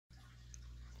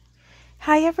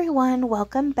Hi everyone,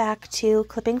 welcome back to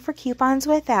Clipping for Coupons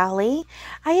with Allie.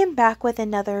 I am back with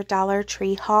another Dollar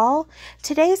Tree haul.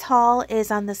 Today's haul is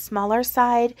on the smaller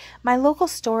side. My local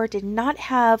store did not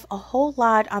have a whole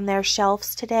lot on their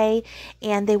shelves today,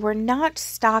 and they were not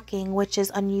stocking, which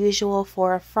is unusual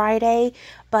for a Friday,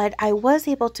 but I was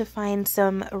able to find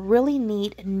some really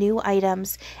neat new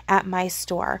items at my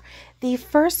store. The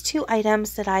first two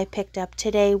items that I picked up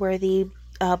today were the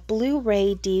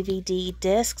Blu-ray DVD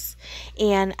discs,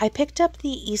 and I picked up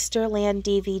the Easterland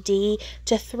DVD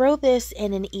to throw this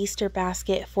in an Easter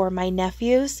basket for my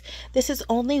nephews. This is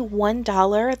only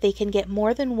 $1. They can get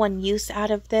more than one use out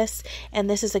of this, and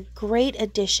this is a great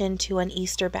addition to an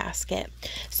Easter basket.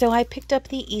 So I picked up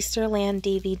the Easterland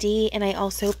DVD, and I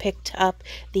also picked up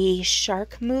the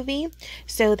Shark movie.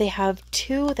 So they have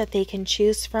two that they can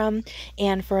choose from,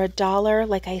 and for $1,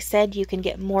 like I said, you can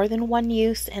get more than one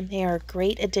use, and they are a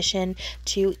great addition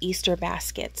to Easter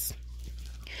baskets.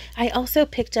 I also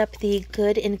picked up the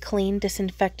Good and Clean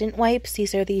disinfectant wipes.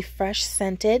 These are the fresh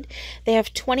scented. They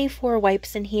have 24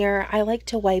 wipes in here. I like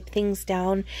to wipe things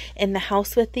down in the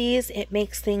house with these. It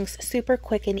makes things super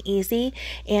quick and easy,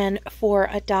 and for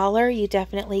 $1 you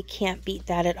definitely can't beat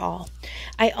that at all.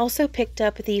 I also picked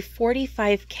up the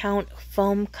 45 count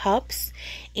foam cups,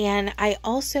 and I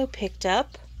also picked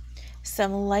up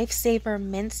some Lifesaver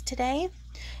mints today.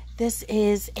 This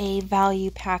is a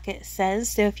value pack, it says,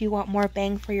 so if you want more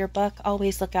bang for your buck,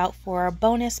 always look out for a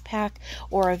bonus pack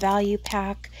or a value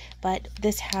pack, but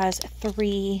this has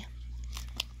three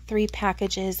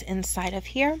packages inside of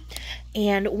here.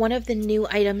 And one of the new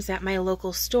items at my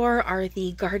local store are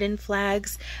the garden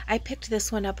flags. I picked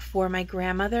this one up for my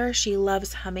grandmother. She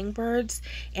loves hummingbirds,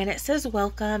 and it says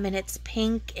welcome, and it's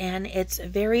pink, and it's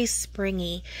very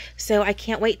springy, so I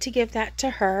can't wait to give that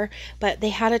to her. But they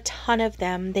had a ton of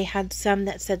them. They had some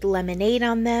that said lemonade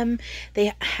on them.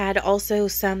 They had also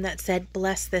some that said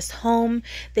bless this home.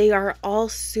 They are all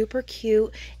super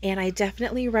cute, and I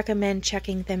definitely recommend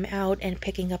checking them out and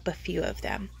picking up a few of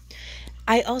them.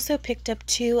 I also picked up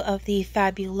two of the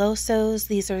Fabulosos.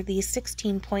 These are the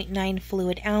 16.9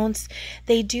 fluid ounce.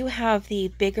 They do have the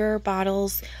bigger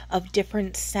bottles of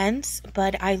different scents,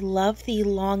 but I love the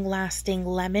long-lasting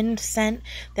lemon scent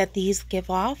that these give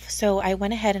off, so I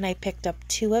went ahead and I picked up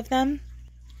two of them.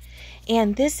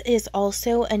 And this is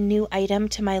also a new item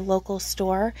to my local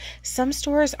store. Some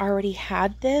stores already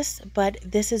had this, but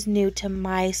this is new to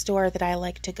my store that I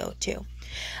like to go to.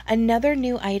 Another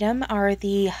new item are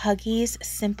the Huggies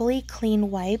Simply Clean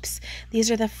wipes.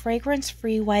 These are the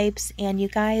fragrance-free wipes, and you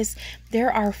guys,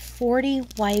 there are 40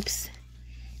 wipes.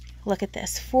 Look at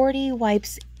this, 40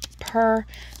 wipes per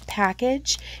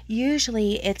package.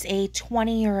 Usually it's a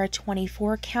 20 or a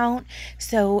 24 count,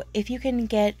 so if you can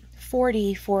get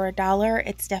 40 for $1,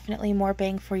 it's definitely more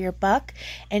bang for your buck.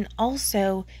 And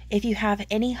also, if you have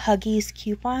any Huggies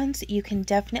coupons, you can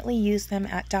definitely use them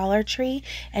at Dollar Tree,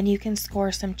 and you can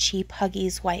score some cheap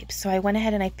Huggies wipes. So I went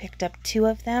ahead and I picked up two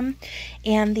of them.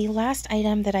 And the last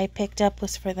item that I picked up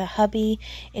was for the hubby.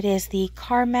 It is the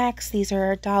Carmex. These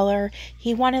are $1.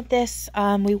 He wanted this.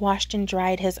 We washed and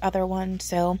dried his other one,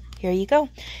 so here you go.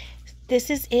 This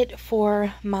is it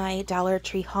for my Dollar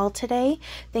Tree haul today.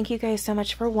 Thank you guys so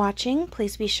much for watching.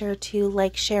 Please be sure to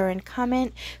like, share, and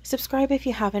comment. Subscribe if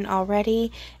you haven't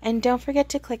already. And don't forget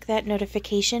to click that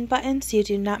notification button so you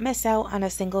do not miss out on a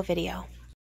single video.